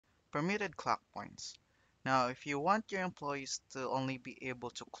Permitted clock points. Now, if you want your employees to only be able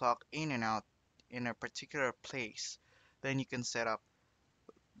to clock in and out in a particular place, then you can set up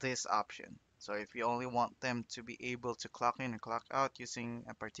this option. So if you only want them to be able to clock in and clock out using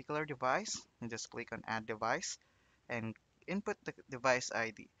a particular device, you just click on Add Device and input the device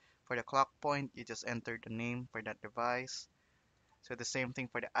ID. For the clock point, you just enter the name for that device. So the same thing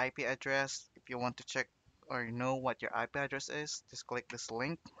for the IP address. If you want to check or know what your IP address is, just click this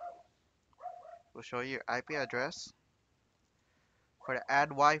link. It will show you your IP address. For the Add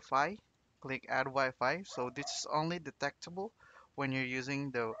Wi-Fi, click Add Wi-Fi. So this is only detectable when you're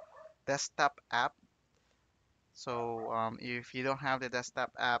using the desktop app. So if you don't have the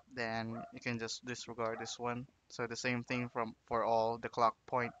desktop app, then you can just disregard this one. So the same thing from for all the clock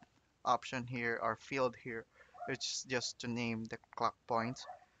point option here or field here. It's just to name the clock point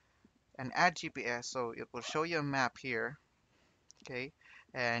and add GPS. So it will show you a map here. Okay,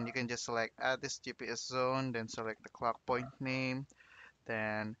 and you can just select add this GPS zone, then select the clock point name.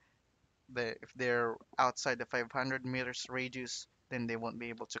 Then if they're outside the 500 meters radius, then they won't be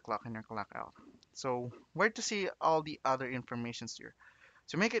able to clock in or clock out. So where to see all the other informations here?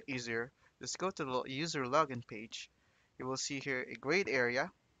 To make it easier, just go to the user login page. You will see here a grayed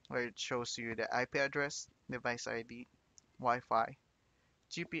area where it shows you the IP address, device ID, Wi-Fi,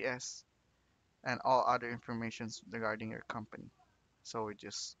 GPS, and all other informations regarding your company. So we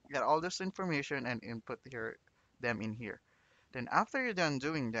just get all this information and input them in here. Then after you're done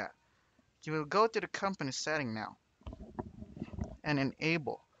doing that, you will go to the company setting now and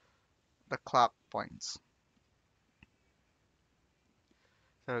enable the clock points.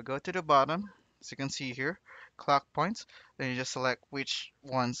 So go to the bottom, as you can see here, clock points. Then you just select which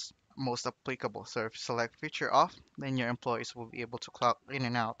one's most applicable. So if you select feature off, then your employees will be able to clock in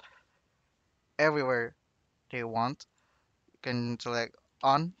and out everywhere they want. You can select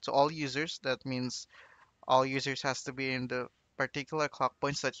on to all users. That means all users has to be in the particular clock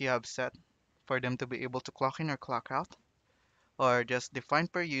points that you have set for them to be able to clock in or clock out, or just define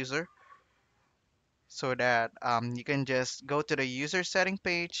per user so that you can just go to the user setting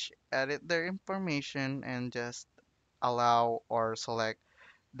page, edit their information, and just allow or select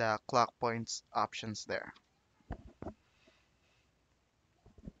the clock points options there.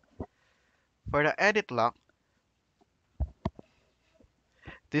 For the edit lock,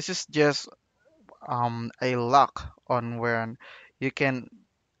 this is just a lock on where you can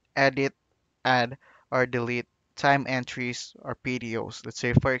edit, add, or delete time entries or PDOs. Let's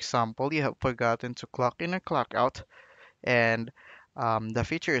say, for example, you have forgotten to clock in or clock out, and the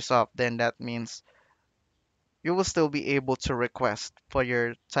feature is off, then that means you will still be able to request for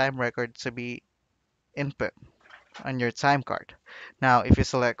your time record to be input on your time card. Now, if you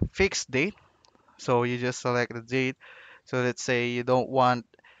select fixed date, so you just select the date. So let's say you don't want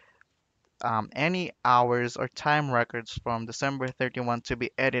any hours or time records from December 31 to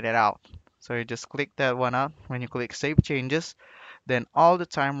be edited out. So you just click that one out. When you click Save Changes, then all the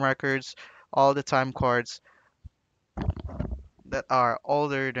time records, all the time cards that are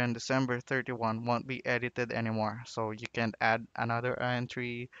older than December 31 won't be edited anymore. So you can add another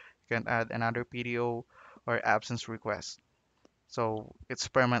entry, you can add another PDO or absence request. So it's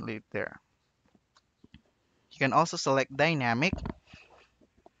permanently there. You can also select dynamic.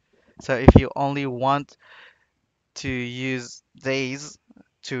 So if you only want to use days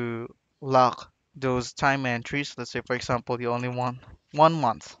to lock those time entries, let's say for example you only want 1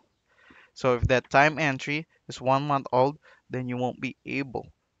 month. So if that time entry is 1 month old, then you won't be able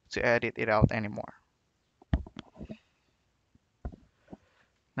to edit it out anymore.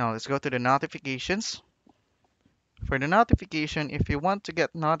 Now let's go to the notifications. For the notification, if you want to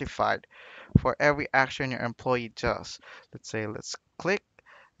get notified for every action your employee does, let's click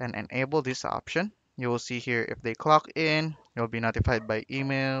and enable this option. You will see here if they clock in, you'll be notified by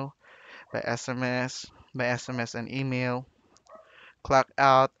email, by SMS and email. Clock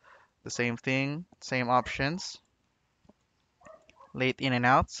out, the same thing, same options. Late in and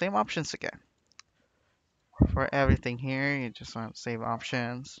out, same options again. For everything here, you just want save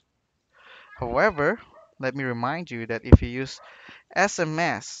options. However, let me remind you that if you use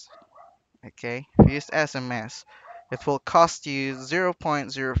SMS, okay, if you use SMS, it will cost you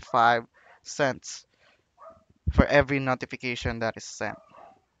 0.05 cents for every notification that is sent.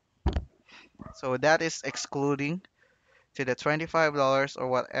 So that is excluding to the $25 or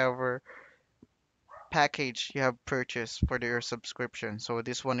whatever package you have purchased for your subscription. So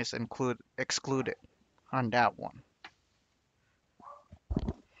this one is excluded on that one.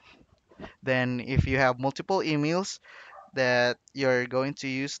 Then if you have multiple emails that you're going to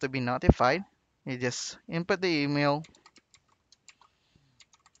use to be notified, you just input the email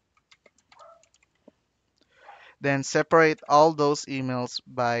Then separate all those emails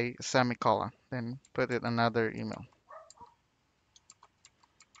by semicolon. Then put it another email.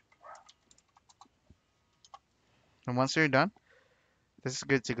 And once you're done, this is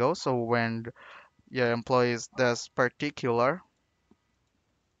good to go. So when your employees does particular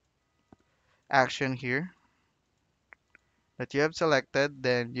action here that you have selected,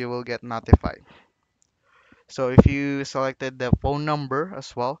 then you will get notified. So if you selected the phone number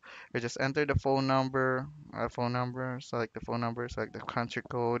as well, you just enter the phone number, select the country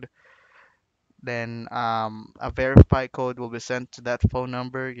code, then a verify code will be sent to that phone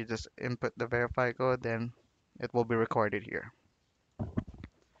number. You just input the verify code, then it will be recorded here.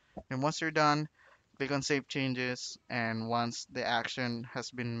 And once you're done, click on Save Changes, and once the action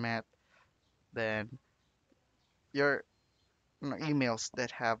has been met, then your emails that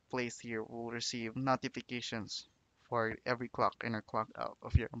have placed here will receive notifications for every clock in or clock out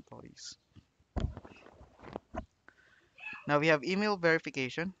of your employees. Now we have email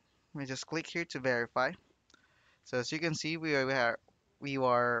verification. We just click here to verify. So as you can see, we are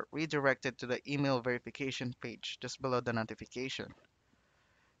redirected to the email verification page just below the notification.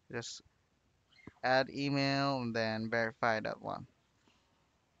 Just add email and then verify that one.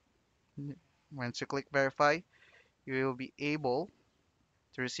 Once you click verify, you will be able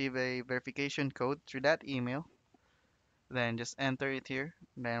to receive a verification code through that email. Then just enter it here.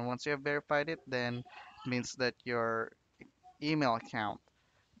 Then once you have verified it, then it means that your email account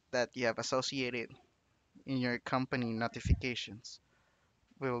that you have associated in your company notifications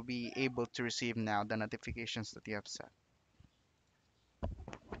will be able to receive now the notifications that you have set.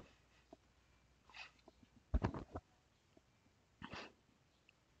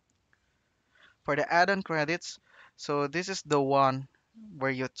 For the add-on credits, so this is the one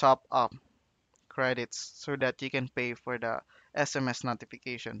where you top up credits so that you can pay for the SMS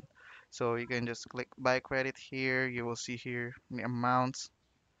notification. So you can just click buy credit here. You will see here the amounts.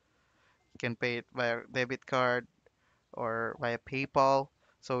 You can pay it via debit card or via PayPal.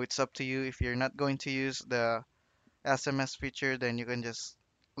 So it's up to you. If you're not going to use the SMS feature, then you can just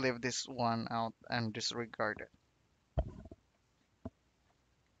leave this one out and disregard it.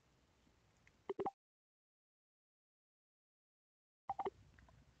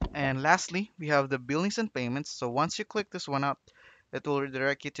 And lastly, we have the billings and payments. So once you click this one out, it will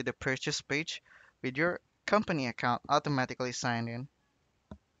redirect you to the purchase page with your company account automatically signed in.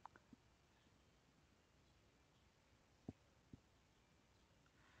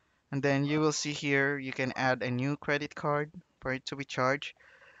 And then you will see here you can add a new credit card for it to be charged,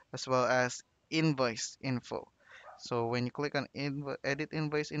 as well as invoice info. So when you click on edit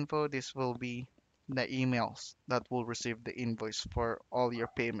invoice info, this will be the emails that will receive the invoice for all your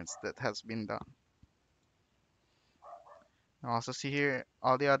payments that has been done. You also see here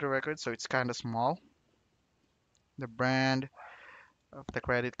all the other records, so it's kind of small. The brand of the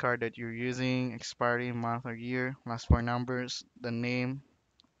credit card that you're using, expiry month or year, last four numbers, the name,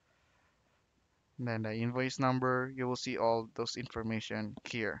 then the invoice number. You will see all those information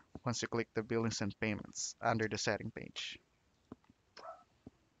here once you click the billings and payments under the setting page.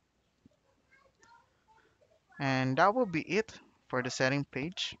 And that will be it for the setting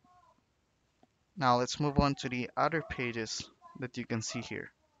page. Now let's move on to the other pages that you can see here.